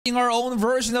our own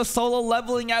version of solo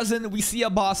leveling, as in we see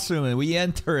a boss room and we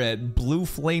enter it. Blue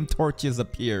flame torches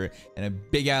appear and a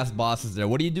big ass boss is there.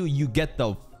 What do? You get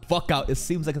the fuck out. It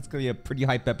seems like it's gonna be a pretty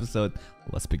hype episode.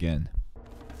 Let's begin.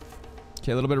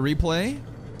 Okay, a little bit of replay.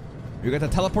 We got the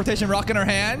teleportation rock in our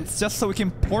hands just so we can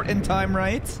port in time,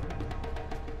 right?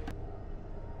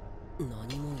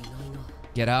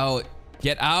 Get out.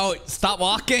 Get out. Stop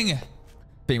walking.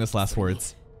 Famous last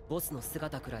words.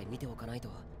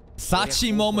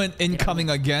 Sachi moment incoming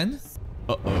again.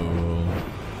 Uh-oh.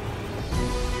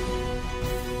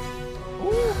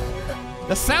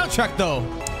 The soundtrack though.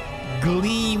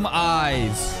 Gleam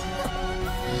eyes.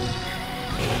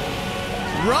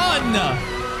 Run!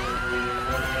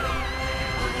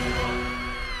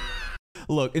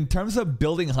 Look, in terms of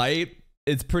building hype,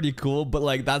 it's pretty cool, but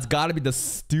like that's gotta be the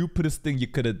stupidest thing you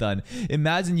could have done.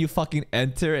 Imagine you fucking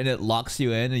enter and it locks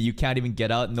you in and you can't even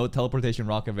get out. No teleportation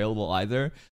rock available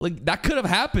either. Like that could have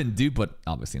happened, dude, but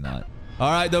obviously not. All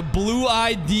right, the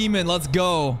blue-eyed demon, let's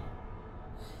go.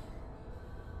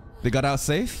 They got out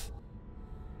safe?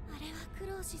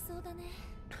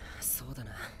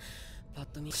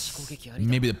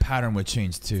 Maybe the pattern would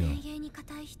change too.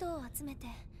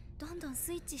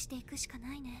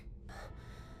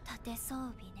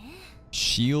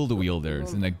 Shield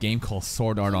wielders in a game called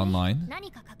Sword Art Online.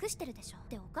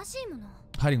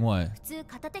 Hiding what?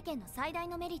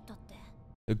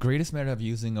 The greatest merit of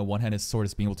using a one-handed sword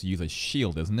is being able to use a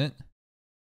shield, isn't it?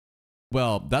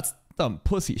 Well, that's some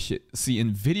pussy shit. See,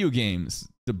 in video games,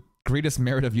 the greatest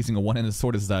merit of using a one-handed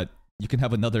sword is that you can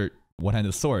have another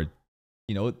one-handed sword.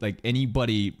 You know, like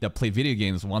anybody that play video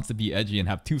games wants to be edgy and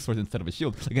have two swords instead of a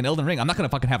shield. Like in Elden Ring, I'm not gonna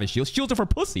fucking have a shield. Shields are for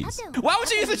pussies. Why would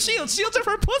you use a shield? Shields are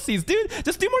for pussies, dude.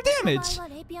 Just do more damage. Yeah,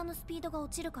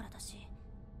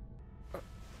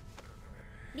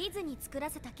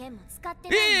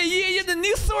 the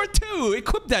new sword too.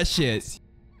 Equip that shit.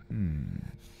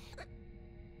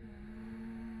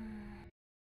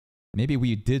 Maybe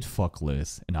we did fuck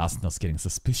Liz, and Asuna's getting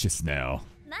suspicious now.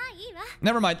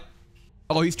 Never mind.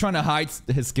 Oh, he's trying to hide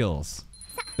his skills.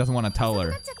 Doesn't want to tell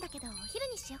her.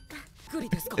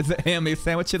 Is it handmade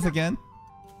sandwiches again?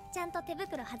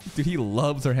 Dude, he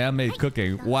loves her handmade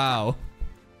cooking. Wow.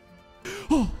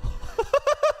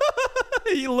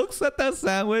 He looks at that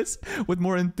sandwich with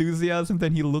more enthusiasm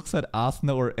than he looks at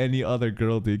Asuna or any other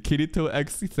girl, dude. Kirito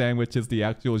X sandwich is the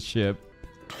actual ship.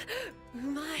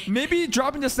 Maybe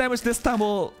dropping the sandwich this time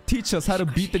will teach us how to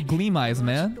beat the gleam eyes,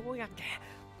 man.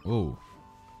 Oh.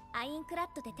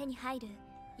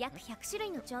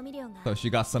 So she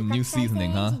got some new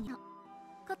seasoning, huh?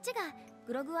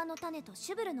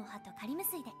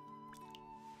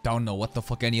 Don't know what the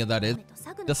fuck any of that is.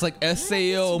 Just like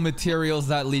SAO materials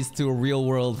that leads to real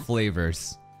world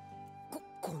flavors.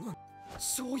 Oh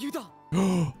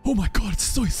my god, it's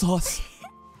soy sauce.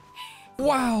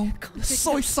 Wow,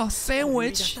 soy sauce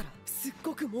sandwich.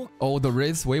 Oh, the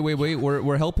Riz. Wait.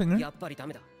 We're helping her.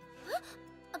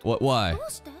 What? Why?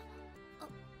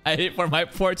 I hate for my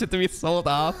portrait to be sold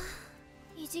off.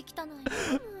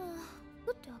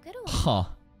 Huh.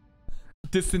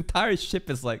 This entire ship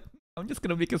is like, I'm just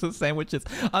gonna make us some sandwiches.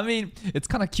 I mean, it's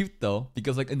kind of cute though,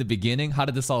 because like in the beginning, how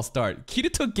did this all start?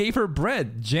 Kirito gave her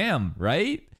bread, jam,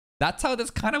 right? That's how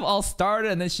this kind of all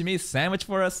started, and then she made a sandwich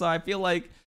for us. So I feel like,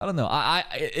 I don't know.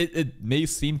 It may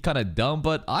seem kind of dumb,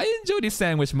 but I enjoy these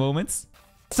sandwich moments.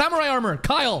 Samurai armor,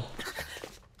 Kyle.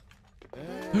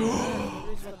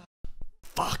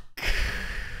 Fuck.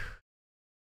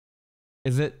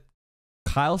 Is it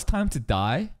Kyle's time to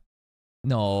die?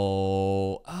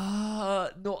 No.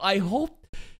 No, I hope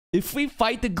if we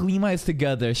fight the Gleam Eyes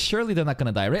together, surely they're not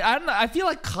gonna die, right? I don't know. I feel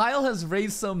like Kyle has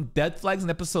raised some dead flags in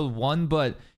episode 1,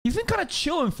 but he's been kind of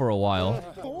chilling for a while.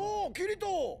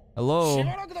 Hello.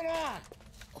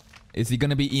 Is he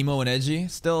gonna be emo and edgy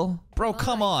still? Bro,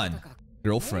 come on.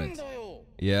 Girlfriend.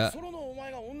 Yeah.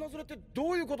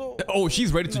 Oh,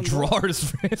 she's ready to draw her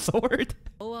sword.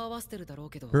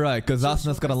 Right, because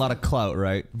Asuna's got a lot of clout,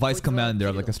 right? Vice commander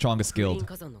of like the strongest guild.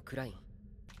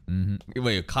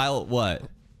 Wait, Kyle, what?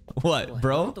 What,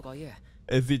 bro?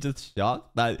 Is he just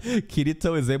shocked that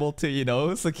Kirito is able to, you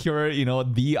know, secure, you know,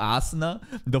 the Asuna,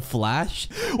 the Flash?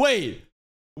 Wait,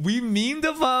 we memed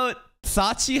about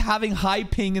Sachi having high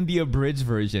ping in the abridged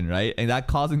version, right? And that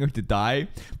causing her to die.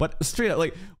 But straight up,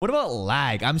 like, what about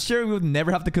lag? I'm sure we would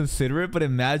never have to consider it, but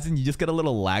imagine you just get a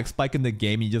little lag spike in the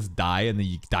game, you just die, and then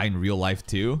you die in real life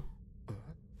too.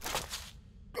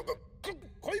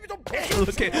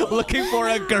 Looking for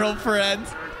a girlfriend.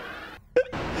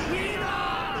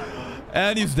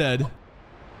 And he's dead.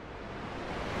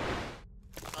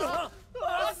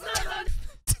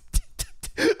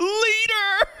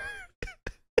 Leader!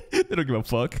 They don't give a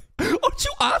fuck. Oh,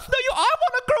 you asked? No, I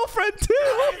want a girlfriend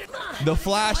too. The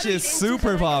Flash is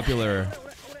super popular.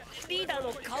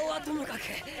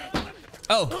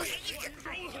 Oh.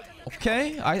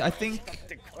 Okay, I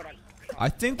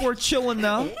think we're chilling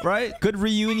now, right? Good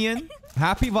reunion.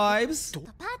 Happy vibes.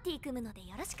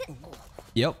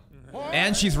 Yep.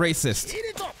 And she's racist.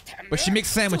 But she makes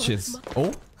sandwiches.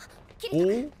 Oh.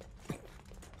 Oh.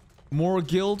 More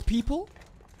guild people?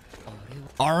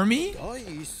 Army?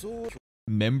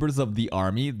 Members of the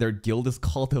army? Their guild is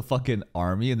called the fucking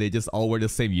army and they just all wear the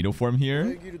same uniform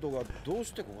here?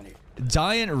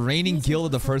 Giant reigning guild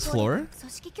on the first floor?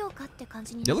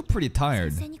 They look pretty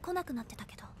tired.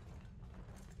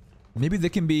 Maybe they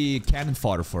can be cannon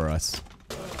fodder for us.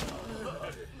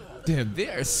 Damn, they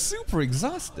are super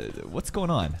exhausted. What's going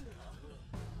on?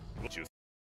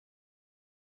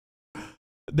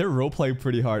 They're roleplaying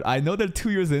pretty hard. I know they're 2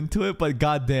 years into it, but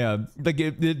goddamn, like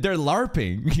they're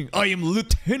LARPing. I am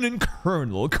Lieutenant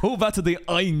Colonel. Go back to the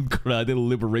Aincrad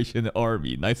Liberation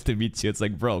Army. Nice to meet you. It's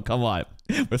like, bro, come on.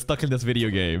 We're stuck in this video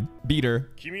game. Beat her.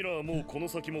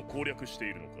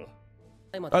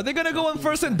 Are they gonna go in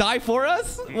first and die for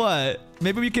us? What?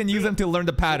 Maybe we can use them to learn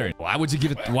the pattern. Why would you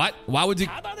give it? What? Why would you?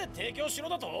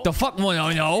 The fuck?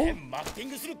 Well, no.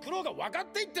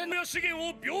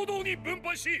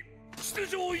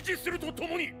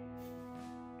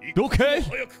 Okay.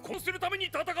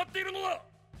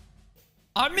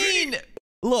 I mean,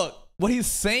 look, what he's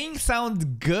saying sounds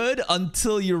good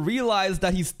until you realize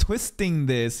that he's twisting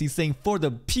this. He's saying for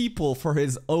the people, for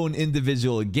his own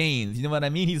individual gains. You know what I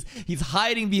mean? He's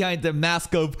hiding behind the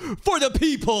mask of for the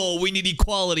people, we need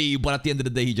equality. But at the end of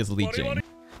the day, he's just leeching.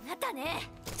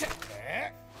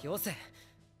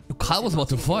 Kyle was about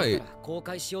to fight.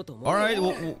 Alright,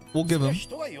 we'll give him.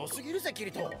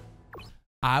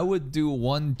 I would do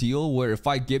one deal where if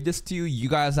I give this to you, you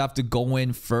guys have to go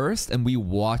in first and we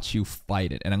watch you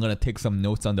fight it. And I'm gonna take some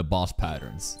notes on the boss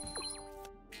patterns.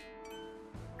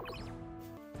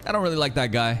 I don't really like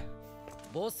that guy.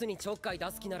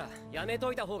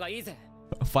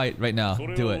 Fight right now.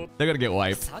 Do it. They're gonna get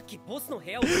wiped.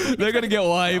 They're gonna get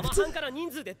wiped.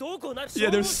 Yeah,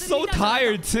 they're so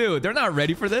tired too. They're not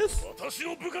ready for this.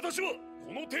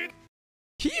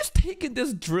 He's taking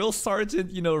this drill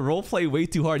sergeant, you know, roleplay way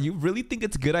too hard. You really think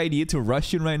it's a good idea to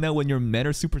rush in right now when your men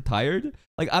are super tired?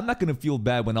 Like, I'm not gonna feel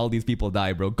bad when all these people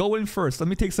die, bro. Go in first. Let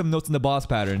me take some notes on the boss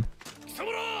pattern.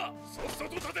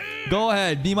 Go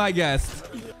ahead. Be my guest.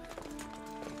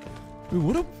 Wait,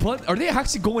 what a butt. Are they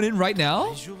actually going in right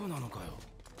now?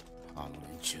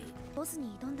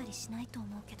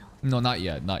 No, not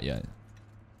yet. Not yet.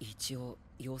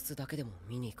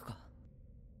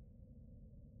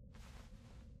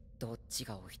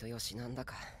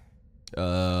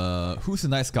 Who's the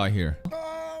nice guy here?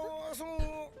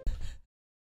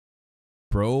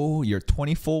 Bro, you're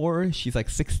 24. She's like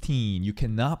 16. You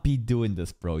cannot be doing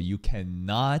this, bro. You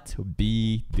cannot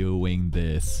be doing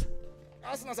this.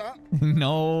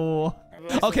 No.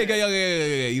 Okay,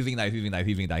 okay. He's being nice.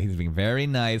 He's being very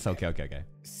nice. Okay.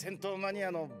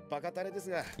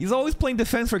 He's always playing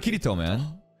defense for Kirito,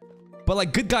 man. But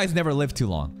like, good guys never live too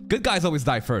long. Good guys always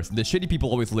die first. The shitty people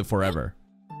always live forever.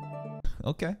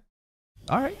 Okay.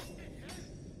 Alright.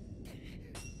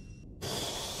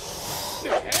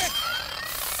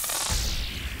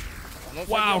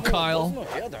 Wow, Kyle.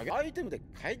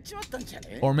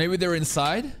 Or maybe they're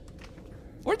inside?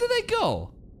 Where did they go?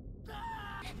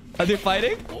 Are they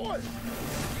fighting?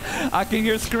 I can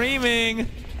hear screaming.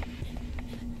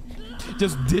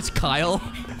 Just ditch Kyle.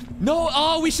 No,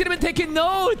 oh, we should have been taking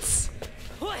notes.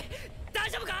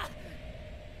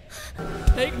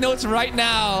 Take notes right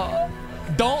now.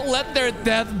 Don't let their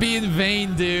death be in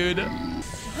vain, dude.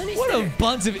 What a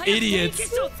bunch of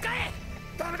idiots.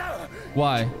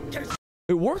 Why?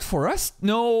 It worked for us?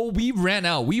 No, we ran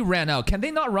out. Can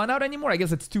they not run out anymore? I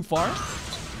guess it's too far.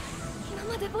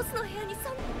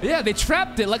 Yeah, they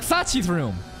trapped it like Sachi's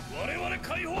room.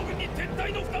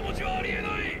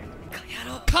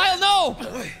 Kyle, no!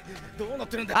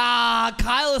 Ah,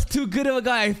 Kyle is too good of a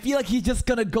guy. I feel like he's just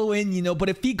gonna go in, you know, but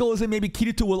if he goes in, maybe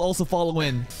Kirito will also follow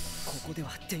in.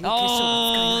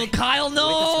 Oh, Kyle,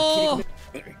 no!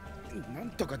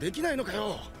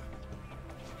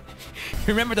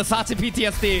 Remember the Sachi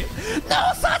PTSD.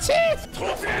 No, Sachi!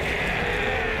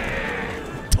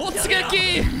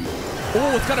 Totsugeki!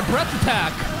 Oh, it's got a breath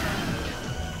attack.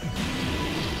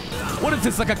 What is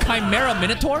this, like a Chimera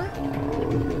Minotaur?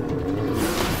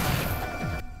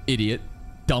 Idiot.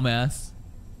 Dumbass.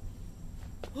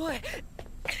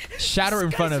 Shatter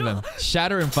in front of him.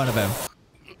 Shatter in front of him.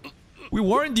 We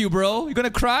warned you, bro. You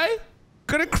gonna cry?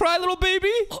 Gonna cry, little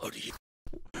baby?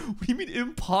 What do you mean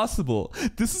impossible?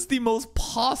 This is the most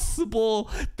possible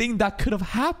thing that could have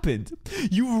happened.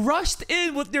 You rushed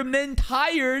in with your men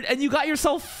tired and you got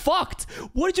yourself fucked.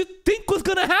 What did you think was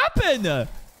gonna happen?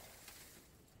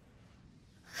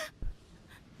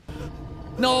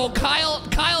 No,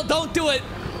 Kyle, don't do it.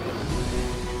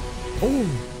 Oh,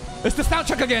 it's the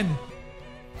soundtrack again.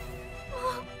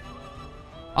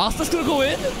 Asuna's gonna go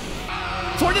in?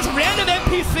 For this random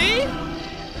NPC?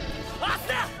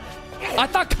 I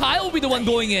thought Kyle would be the one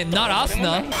going in, not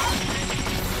Asuna.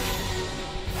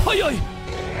 Oi, oi.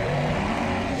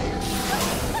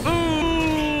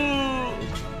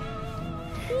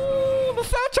 Ooh, the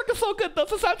soundtrack is so good though.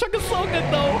 The soundtrack is so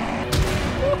good though.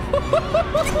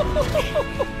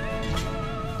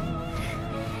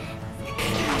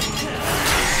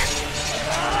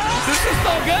 This is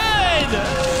so good.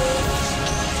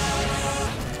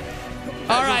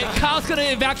 All right, Kyle's gonna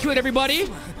evacuate everybody.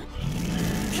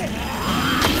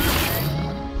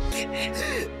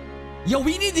 Yo,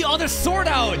 we need the other sword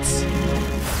out.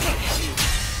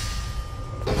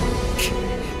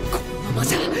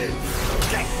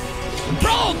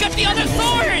 Bro, get the other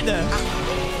sword.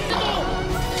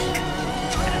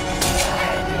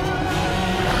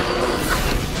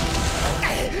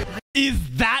 Is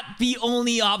that the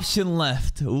only option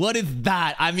left? What is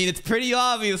that? I mean, it's pretty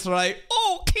obvious, right?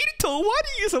 Oh, Kirito, why do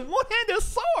you use a one-handed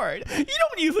sword? You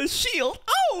don't use a shield.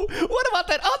 Oh, what about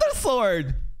that other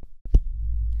sword?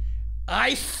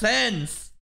 I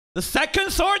sense the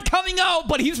second sword coming out,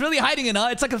 but he's really hiding it, huh?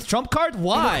 It's like a trump card?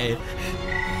 Why?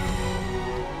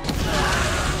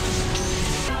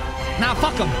 Nah,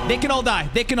 fuck them. They can all die.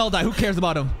 They can all die. Who cares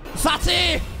about them?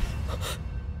 Sachi!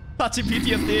 Sachi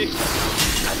PTSD.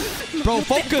 Bro,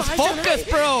 focus, focus,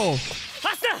 bro!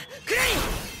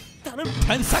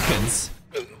 10 seconds.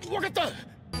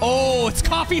 Oh, it's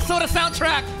coffee soda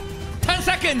soundtrack. 10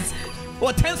 seconds.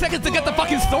 What, 10 seconds to get the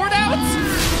fucking sword out?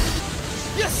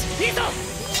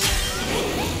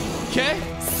 Okay.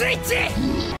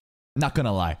 Not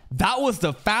gonna lie, that was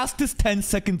the fastest 10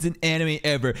 seconds in anime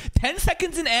ever. 10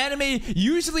 seconds in anime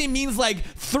usually means like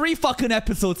 3 fucking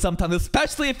episodes sometimes,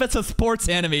 especially if it's a sports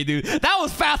anime, dude. That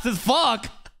was fast as fuck.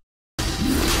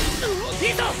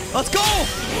 Let's go!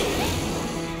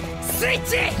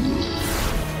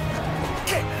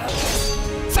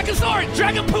 Second sword!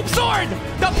 Dragon poop sword!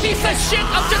 The piece of shit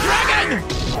of the dragon!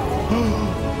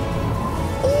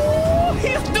 Oh,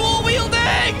 he's dual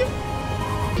wielding!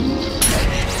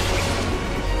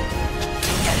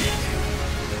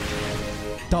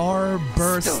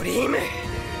 Starburst. Name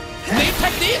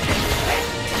technique?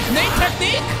 Name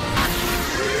technique?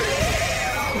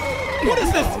 What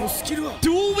is this?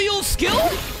 Dual wield skill?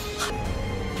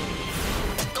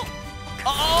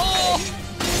 Oh!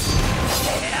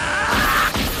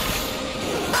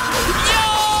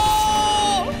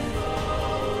 Yo!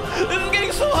 This is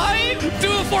getting so high!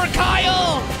 Do it for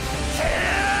Kyle!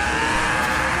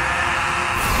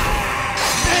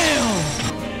 Damn!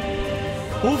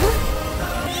 Over?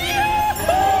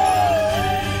 Yeah!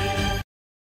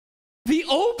 The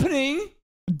opening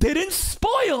didn't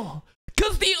spoil!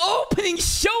 Because the opening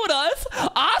showed us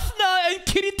Asuna and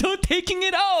Kirito taking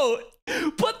it out.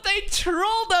 But they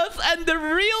trolled us, and the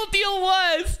real deal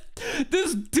was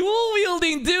this dual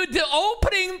wielding, dude. The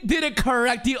opening did it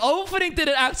correct. The opening did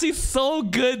it actually so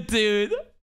good, dude.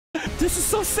 This is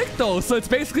so sick, though. So it's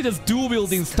basically just dual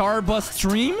wielding Starburst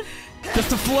stream.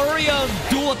 Just a flurry of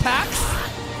dual attacks.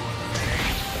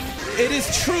 It is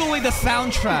truly the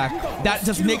soundtrack that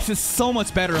just makes it so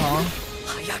much better, huh?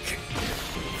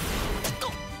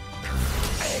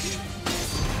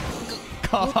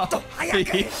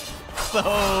 Coffee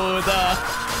soda.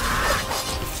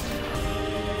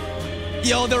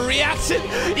 Yo, the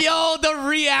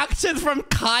reaction from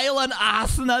Kyle and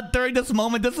Asuna during this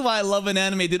moment. This is why I love an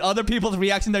anime, dude. Other people's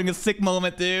reaction during a sick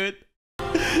moment, dude.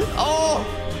 Oh,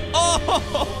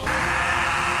 oh.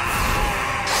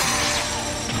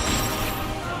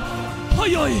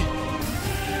 Oi, oi.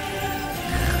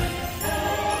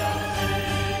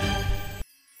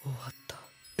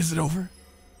 Is it over?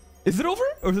 Is it over?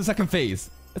 Or is it the second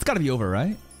phase? It's gotta be over,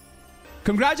 right?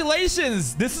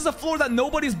 Congratulations! This is a floor that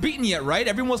nobody's beaten yet, right?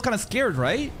 Everyone was kind of scared,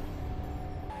 right?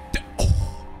 Oh.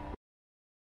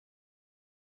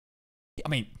 I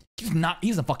mean,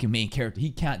 he's a fucking main character. He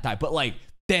can't die. But like,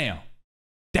 damn.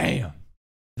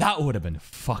 That would have been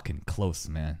fucking close,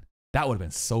 man. That would have been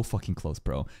so fucking close,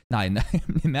 bro. Nah,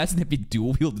 imagine if he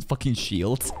dual wielded fucking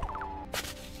shields.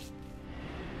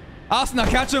 Asuna,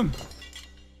 catch him!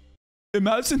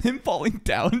 Imagine him falling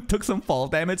down, took some fall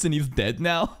damage, and he's dead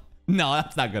now. No,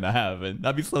 that's not gonna happen.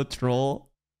 That'd be so troll.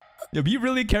 Yeah, be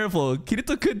really careful.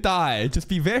 Kirito could die. Just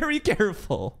be very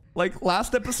careful. Like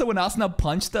last episode when Asuna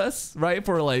punched us, right?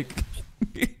 For like...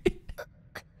 we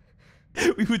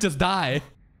would just die.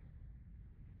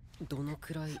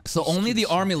 So only the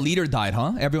army leader died,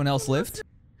 huh? Everyone else lived?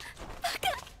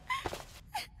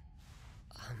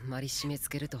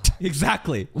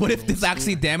 Exactly. What if this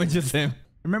actually damages him?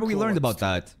 Remember we learned about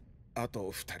that.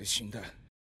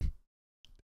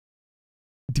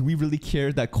 Do we really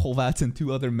care that Kovacs and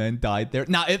 2 other men died there?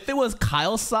 Now, if it was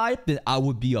Kyle's side, then I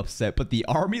would be upset. But the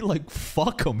army, like,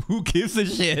 fuck them. Who gives a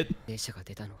shit?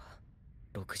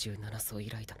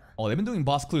 Oh, they've been doing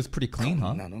boss clears pretty clean,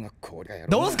 huh?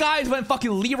 Those guys went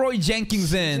fucking Leroy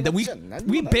Jenkins in. Then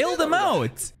we bailed them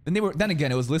out. And they were. Then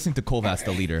again, it was listening to Kovacs,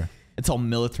 the leader. It's all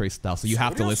military style, so you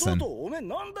have to listen.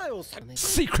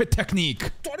 Secret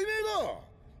technique.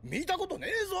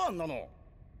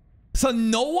 So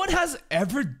no one has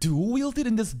ever dual wielded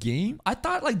in this game? I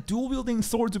thought like dual wielding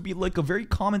swords would be like a very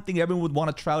common thing everyone would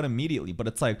want to try out immediately, but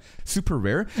it's like super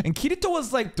rare. And Kirito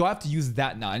was like, do I have to use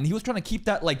that now? And he was trying to keep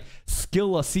that like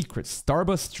skill a secret.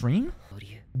 Starburst stream?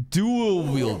 Dual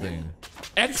wielding.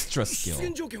 Extra skill.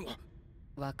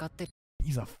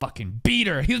 He's a fucking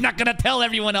beater. He's not gonna tell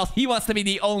everyone else. He wants to be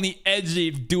the only edgy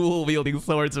dual wielding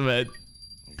swordsman.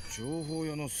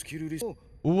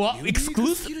 What?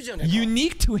 Exclusive?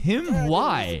 Unique to him?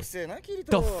 Why?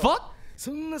 The fuck?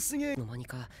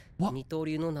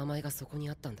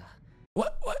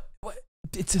 What?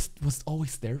 It just was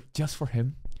always there just for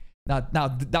him. Now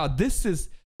this is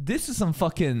some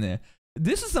fucking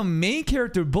this is some main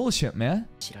character bullshit, man.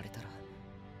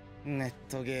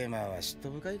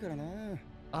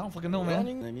 I don't fucking know,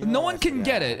 man. No one can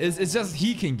get it. It's just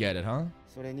he can get it, huh?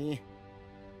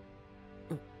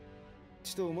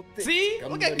 See?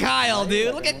 Look at Kyle,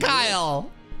 dude. Look at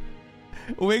Kyle.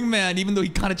 Wingman, even though he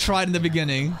kind of tried in the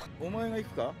beginning. What was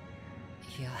that?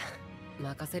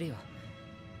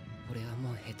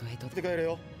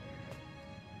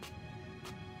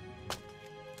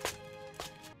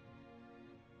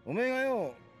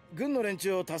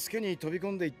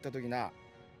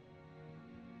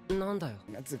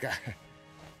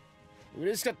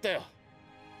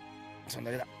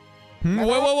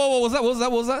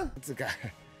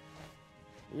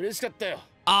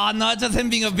 Ah, not just him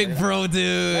being a big bro,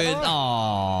 dude.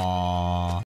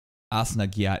 Aww. Asuna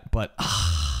Gyat, but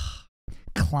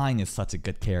Klein is such a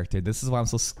good character. This is why I'm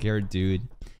so scared, dude.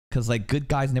 Because like good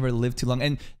guys never live too long.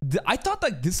 And I thought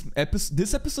like this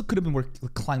episode could have been where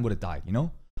Klein would have died, you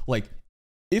know? Like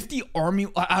if the army,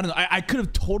 I don't know, I could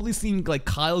have totally seen like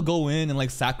Kyle go in and like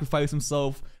sacrifice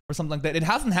himself or something like that. It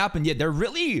hasn't happened yet. They're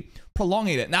really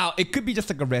prolonging it. Now, it could be just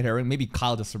like a red herring. Maybe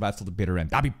Kyle just survives till the bitter end.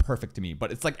 That'd be perfect to me.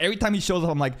 But it's like every time he shows up,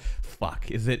 I'm like, fuck,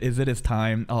 is it his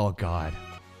time? Oh, God.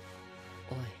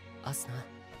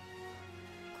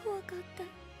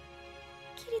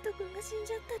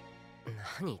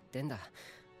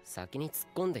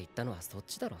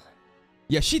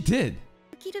 Yeah, she did.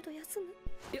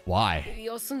 Why?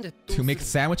 To make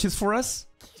sandwiches for us?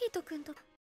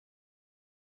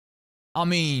 I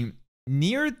mean,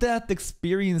 near-death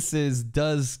experiences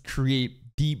does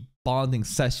create deep bonding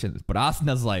sessions, but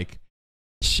Asuna's like,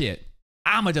 shit,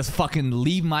 I'ma just fucking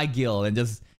leave my guild and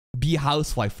just be a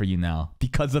housewife for you now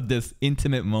because of this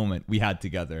intimate moment we had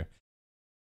together.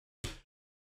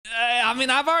 I mean,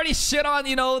 I've already shit on,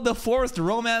 you know, the forced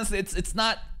romance. It's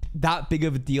not that big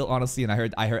of a deal, honestly, and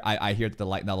I hear that the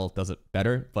light novel does it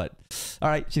better, but all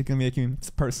right, she's gonna be making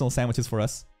personal sandwiches for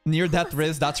us. Near-death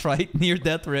Riz, that's right,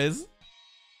 near-death Riz.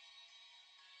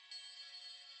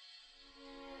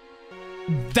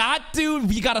 That dude,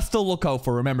 we gotta still look out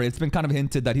for. Remember, it's been kind of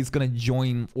hinted that he's gonna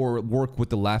join or work with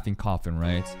the Laughing Coffin,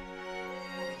 right?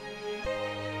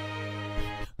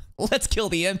 Let's kill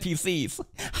the NPCs.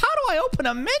 How do I open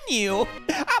a menu?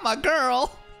 I'm a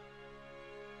girl.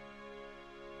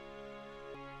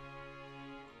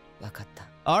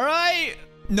 All right,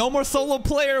 no more solo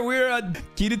player. We're at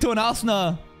Kirito and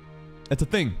Asuna. It's a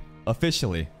thing,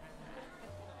 officially.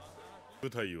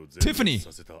 Tiffany.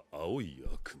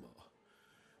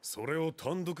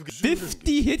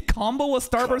 50-hit combo with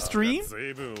Starburst stream?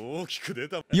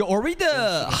 Yo, are we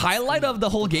the highlight of the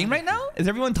whole game right now? Is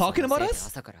everyone talking about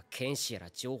us?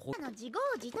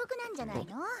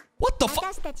 What the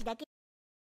fuck?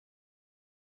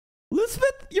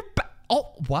 Elizabeth, you're back.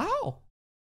 Oh, wow.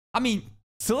 I mean,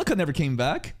 Silica never came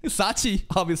back. Sachi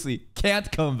obviously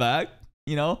can't come back,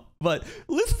 you know? But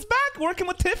Elizabeth's back working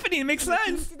with Tiffany. It makes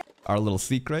sense. Our little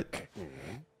secret.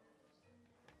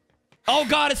 Oh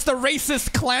god, it's the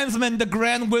racist clansman, the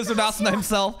Grand Wizard Asuna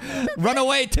himself. Run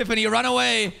away, Tiffany, run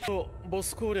away.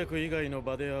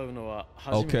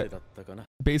 Okay.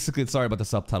 Basically, sorry about the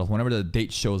subtitles. Whenever the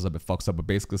date shows up, it fucks up. But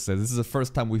basically says, this is the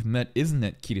first time we've met, isn't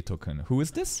it, Kirito-kun? Who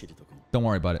is this? Don't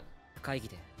worry about it.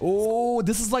 Oh,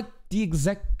 this is like the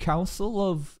exec council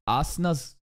of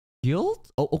Asuna's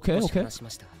guild? Oh, okay, okay.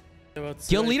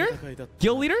 Guild leader?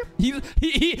 Guild leader?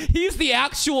 He's the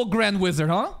actual Grand Wizard,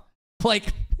 huh?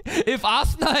 Like, if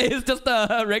Asuna is just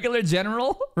a regular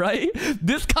general, right?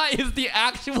 This guy is the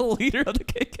actual leader of the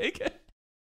KKK.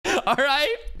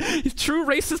 Alright? True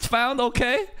racist found,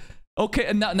 okay. Okay,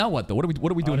 and now what though? What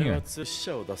are we doing here? The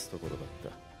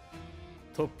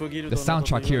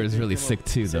soundtrack here is really sick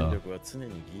too though.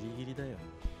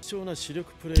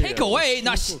 Take away?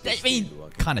 Not I mean,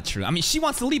 kinda true. I mean, she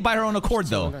wants to leave by her own accord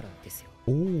though.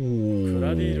 Oh,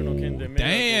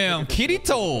 damn,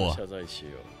 Kirito!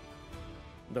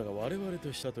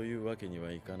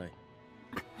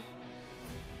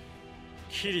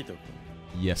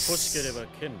 Yes.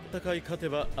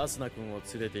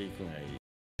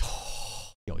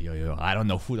 Yo, I don't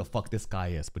know who the fuck this guy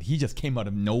is, but he just came out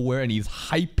of nowhere and he's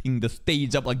hyping the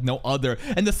stage up like no other.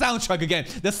 And the soundtrack again.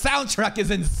 The soundtrack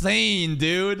is insane,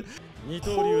 dude.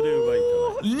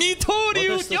 Nitoryu!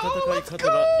 Yo, let's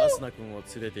go!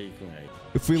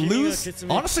 If we lose,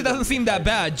 honestly, doesn't seem that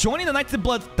bad. Joining the Knights of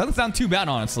Blood doesn't sound too bad,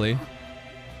 honestly.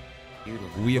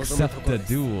 We accept the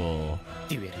duel.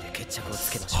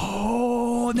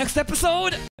 Oh, next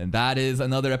episode! And that is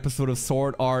another episode of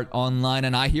Sword Art Online.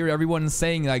 And I hear everyone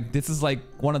saying like this is like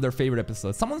one of their favorite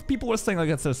episodes. Some people were saying like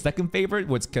it's their second favorite,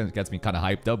 which gets me kind of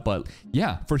hyped up. But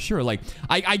yeah, for sure. Like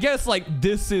I guess like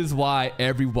this is why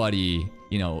everybody,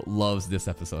 you know, loves this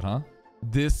episode, huh?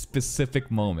 This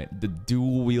specific moment, the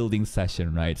dual wielding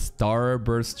session, right?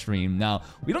 Starburst stream. Now,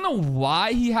 we don't know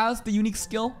why he has the unique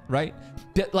skill, right?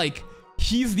 That like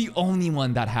he's the only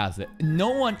one that has it. No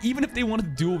one, even if they want to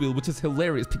dual wield, which is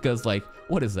hilarious because like,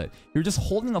 what is it? You're just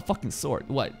holding a fucking sword.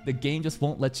 What? The game just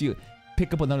won't let you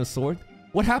pick up another sword?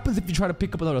 What happens if you try to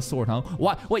pick up another sword, huh?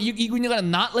 What? You're gonna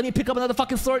not let me pick up another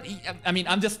fucking sword? I mean,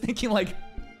 I'm just thinking like,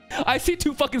 I see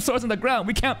two fucking swords on the ground.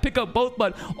 We can't pick up both,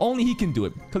 but only he can do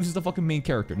it because he's the fucking main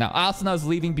character. Now, Asuna is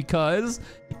leaving because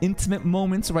intimate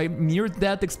moments, right?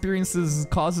 Near-death experiences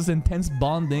causes intense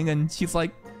bonding, and she's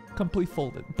like completely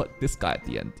folded. But this guy at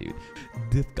the end, dude,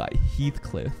 this guy,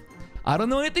 Heathcliff, I don't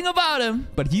know anything about him,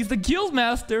 but he's the guild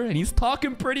master, and he's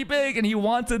talking pretty big, and he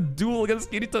wants a duel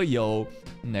against Kirito. Yo,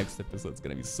 next episode's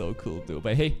gonna be so cool, dude.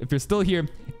 But hey, if you're still here,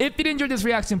 if you enjoyed this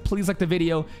reaction, please like the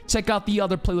video. Check out the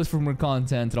other playlist for more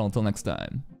content, and until next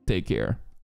time, take care.